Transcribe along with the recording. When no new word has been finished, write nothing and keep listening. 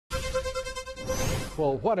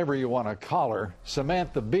Well, whatever you want to call her,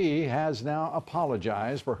 Samantha Bee has now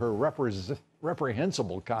apologized for her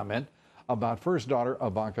reprehensible comment about first daughter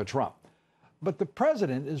Ivanka Trump. But the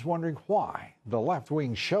president is wondering why the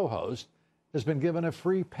left-wing show host has been given a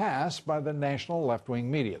free pass by the national left-wing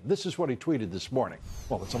media. This is what he tweeted this morning.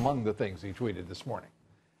 Well, it's among the things he tweeted this morning.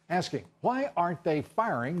 Asking, why aren't they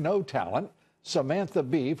firing no talent Samantha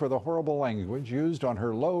Bee for the horrible language used on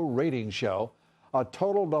her low-rating show? A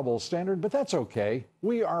total double standard, but that's okay.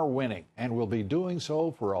 We are winning, and we'll be doing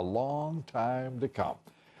so for a long time to come.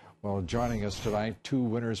 Well, joining us tonight, two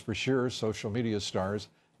winners for sure, social media stars,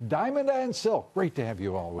 Diamond and Silk. Great to have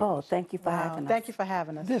you all with us. Oh, thank you for having us. Thank you for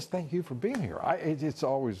having us. Thank you for being here. It's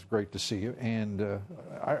always great to see you, and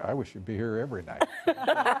I wish you'd be here every night.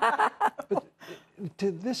 But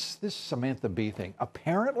to this Samantha Bee thing,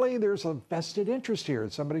 apparently there's a vested interest here.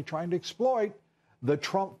 It's somebody trying to exploit the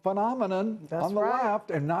Trump phenomenon on the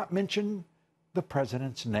left and not mention the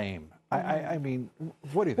president's name. I mean,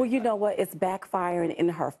 what do you think? Well, you know what? It's backfiring in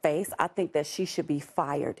her face. I think that she should be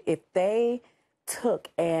fired. If they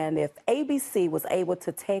if ABC was able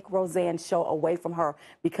to take Roseanne's show away from her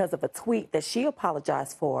because of a tweet that she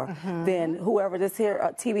apologized for, then whoever this here,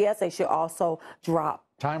 TBS, they should also drop.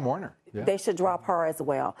 Time Warner. Yeah. They should drop her as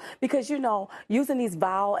well. Because, you know, using these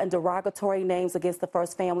vile and derogatory names against the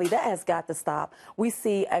first family, that has got to stop. We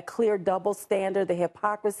see a clear double standard, the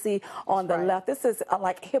hypocrisy on the left. This is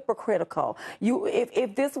like hypocritical.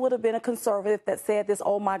 If this would have been a conservative that said this,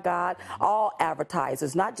 oh, my God, all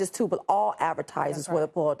advertisers, not just two, but all advertisers would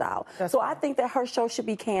have pulled out. I think that her show should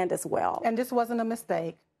be canned as well. And this wasn't a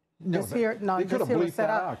mistake. No, they could have bleeped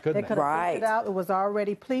that out, couldn't they? They could have bleeped it out. It was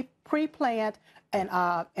already pre-planned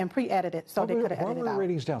and pre-edited, so they could have edited it out. Why were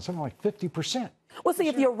ratings down? Something like 50%. Well, see,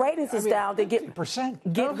 if your ratings is down, then get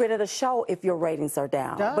 50%. rid of the show if your ratings are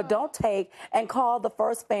down. But don't take and call the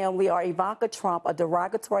first family or Ivanka Trump a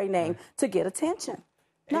derogatory name to get attention.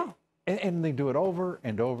 No. And they do it over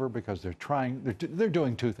and over because they're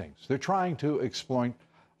doing two things. They're trying to exploit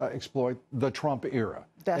the Trump era.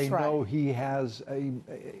 They know he has an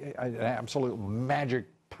absolute magic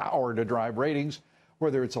power to drive ratings,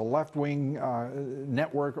 whether it's a left-wing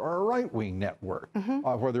network or a right-wing network,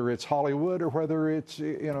 whether it's Hollywood or whether it's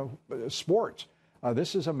sports.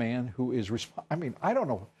 This is a man who is I mean, I don't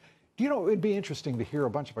know. You know, it'd be interesting to hear a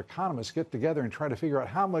bunch of economists get together and try to figure out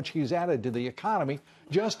how much he's added to the economy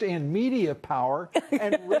just in media power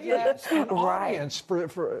and ratings and audience for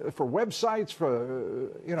websites,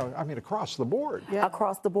 I mean, across the board. Yeah.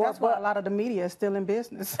 Across the board. That's why a lot of the media is still in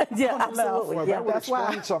business. Yeah, absolutely. Well, that would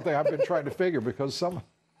explain something I've been trying to figure, because some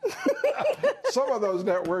of those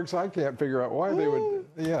networks, I can't figure out why they would.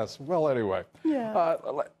 Yes. Well, anyway. Yeah.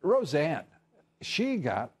 Roseanne, she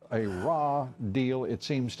got a raw deal, it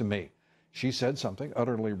seems to me. She said something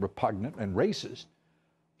utterly repugnant and racist,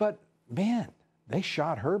 but man, they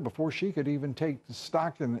shot her before she could even take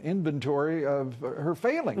stock and inventory of her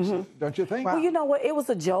failings, don't you think? Well, you know what? It was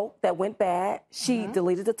a joke that went bad. She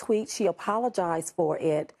deleted the tweet. She apologized for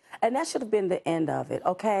it. And that should have been the end of it,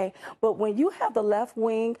 okay? But when you have the left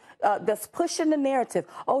wing that's pushing the narrative,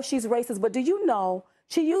 oh, she's racist, but do you know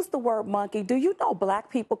she used the word monkey? Do you know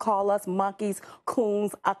black people call us monkeys,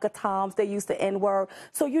 coons, akatoms? They use the N-word.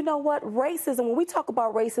 So you know what? Racism, when we talk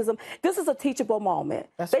about racism, this is a teachable moment.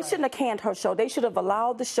 They shouldn't have canned her show. They should have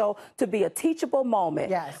allowed the show to be a teachable moment.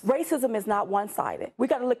 Yes. Racism is not one-sided. We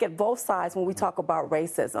got to look at both sides when we talk about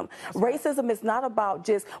racism. Racism is not about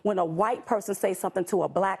just when a white person says something to a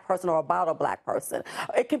black person or about a black person.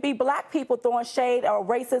 It can be black people throwing shade or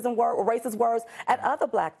racist words at other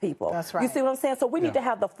black people. That's right. You see what I'm saying? So we need to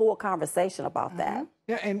have the full conversation about that.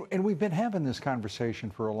 Yeah, and we've been having this conversation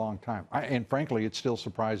for a long time. And frankly, it still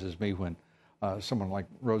surprises me when someone like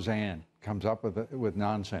Roseanne comes up with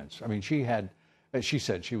nonsense. I mean, she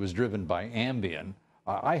said she was driven by Ambien.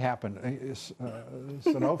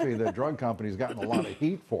 Sanofi, the drug company, has gotten a lot of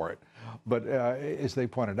heat for it. But as they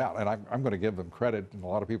pointed out, and I'm going to give them credit, and a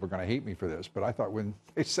lot of people are going to hate me for this, but I thought when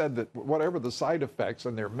they said that whatever the side effects,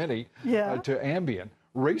 and there are many, to Ambien,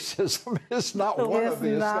 racism is not one of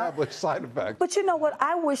the established side effects. But you know what?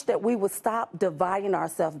 I wish that we would stop dividing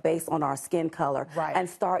ourselves based on our skin color and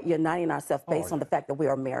start uniting ourselves based on the fact that we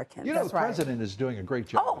are Americans. You know, the president is doing a great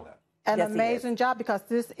job of that. An amazing job, because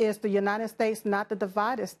this is the United States, not the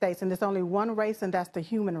divided states, and there's only one race, and that's the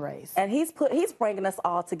human race. And he's bringing us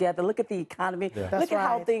all together. Look at the economy. Look at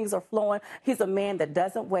how things are flowing. He's a man that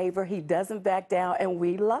doesn't waver. He doesn't back down, and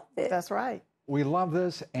we love it. That's right. We love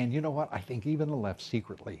this, and you know what? I think even the left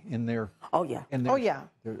secretly in their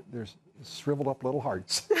there's shriveled up little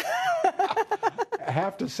hearts. I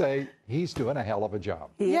have to say, he's doing a hell of a job.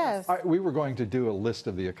 Yes. We were going to do a list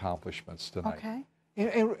of the accomplishments tonight. Okay.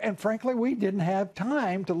 And frankly, we didn't have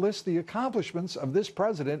time to list the accomplishments of this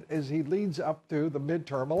president as he leads up to the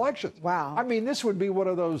midterm elections. Wow. I mean, this would be one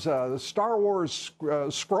of those Star Wars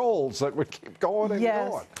scrolls that would keep going and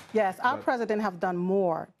going. Yes, our president have done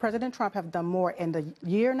more. President Trump have done more in the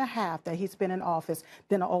year and a half that he's been in office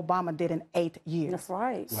than Obama did in 8 years. That's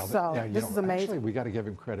right. Well, So yeah, this is amazing. Actually, we got to give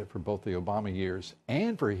him credit for both the Obama years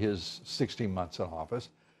and for his 16 months in office,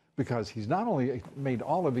 because he's not only made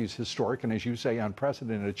all of these historic and, as you say,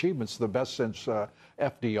 unprecedented achievements, the best since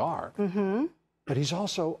FDR, but he's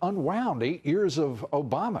also unwound 8 years of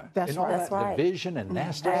Obama. That's and all right. that division and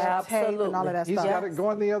nasty Tape and all of that He's stuff. got it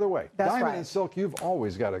going the other way. That's Diamond right. and Silk, you've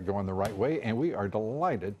always got it going the right way, and we are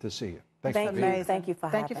delighted to see you. Thanks for being here. Thank you for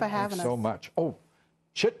Thank you for having us. so much. Oh,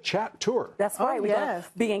 Chit Chat Tour. That's right. Oh, We're going to yes.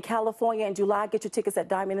 be in California in July. Get your tickets at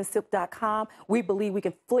diamondandsilk.com. We believe we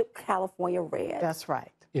can flip California red. That's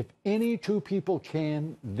right. If any two people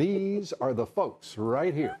can, these are the folks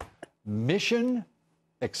right here. Mission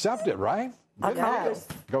accepted, right?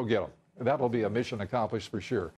 Accomplished. Go get them. That'll be a mission accomplished for sure.